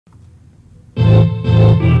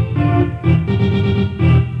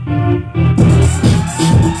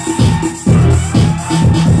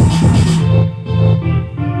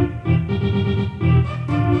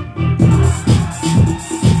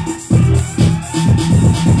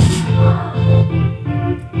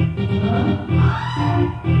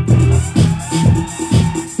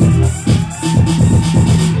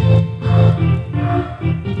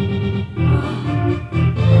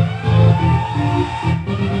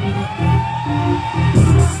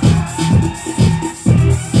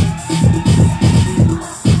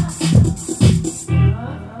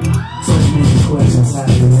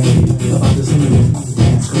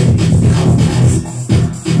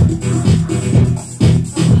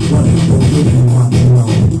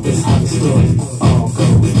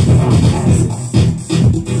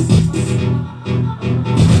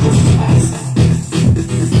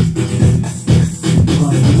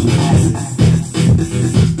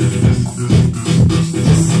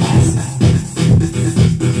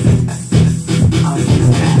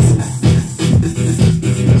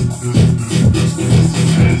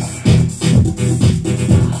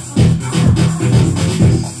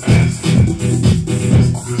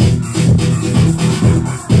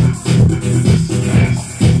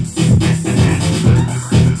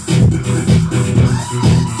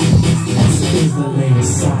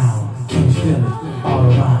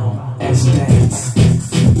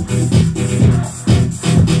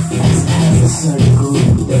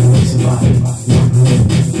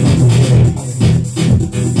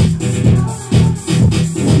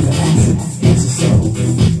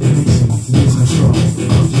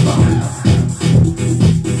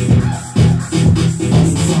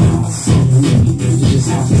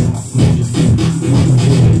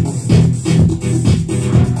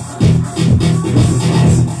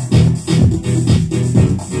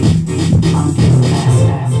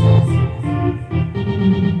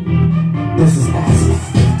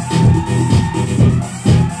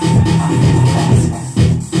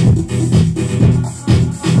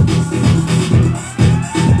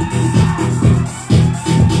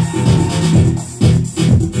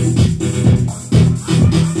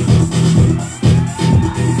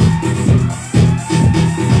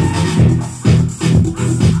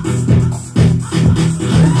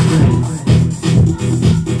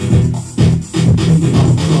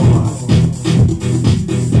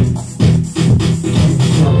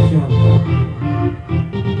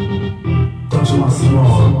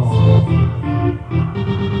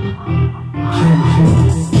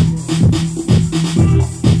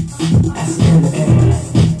in the air.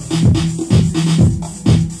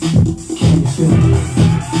 Can you feel me?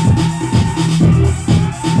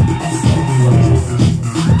 That's everywhere.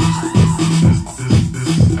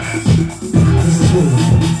 This is real,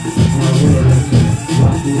 and I really like it.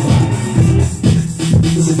 Rock your body.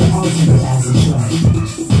 This is the ultimate acid track.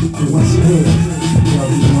 And once you hear it, there'll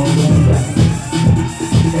be no going back.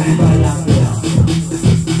 Everybody out there,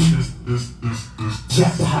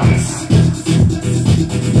 jack the house.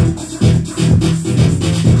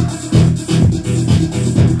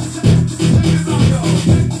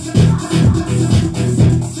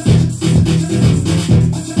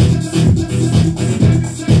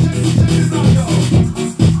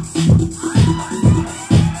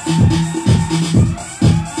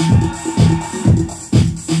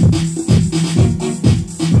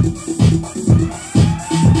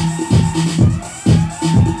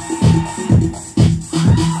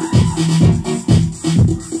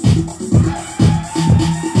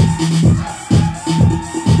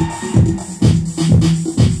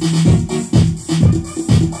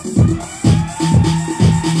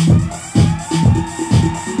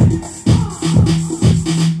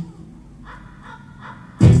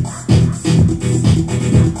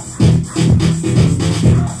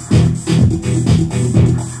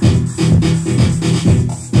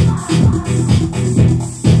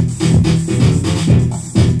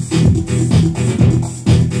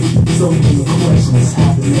 So many questions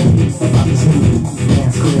have been made about this movie,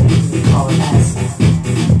 Dance Grid, call it acid.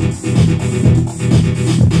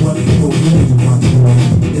 What people really want to know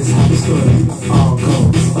is how the story all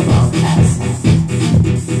goes about acid.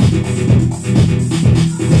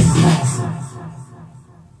 This is acid.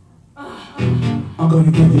 I'm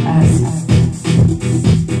gonna give you acid.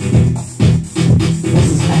 This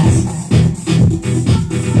is acid.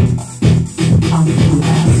 I'm gonna give you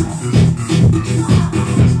acid.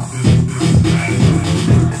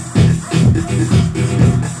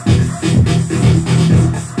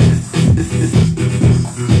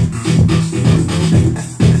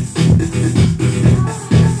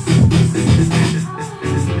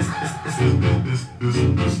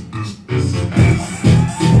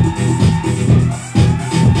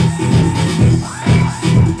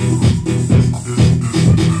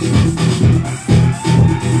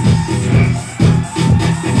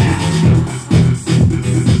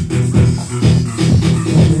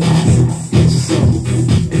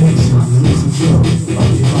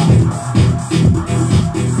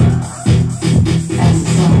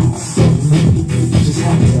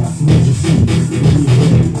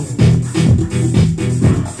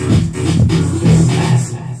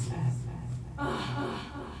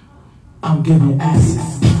 I'm giving you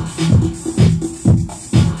acid.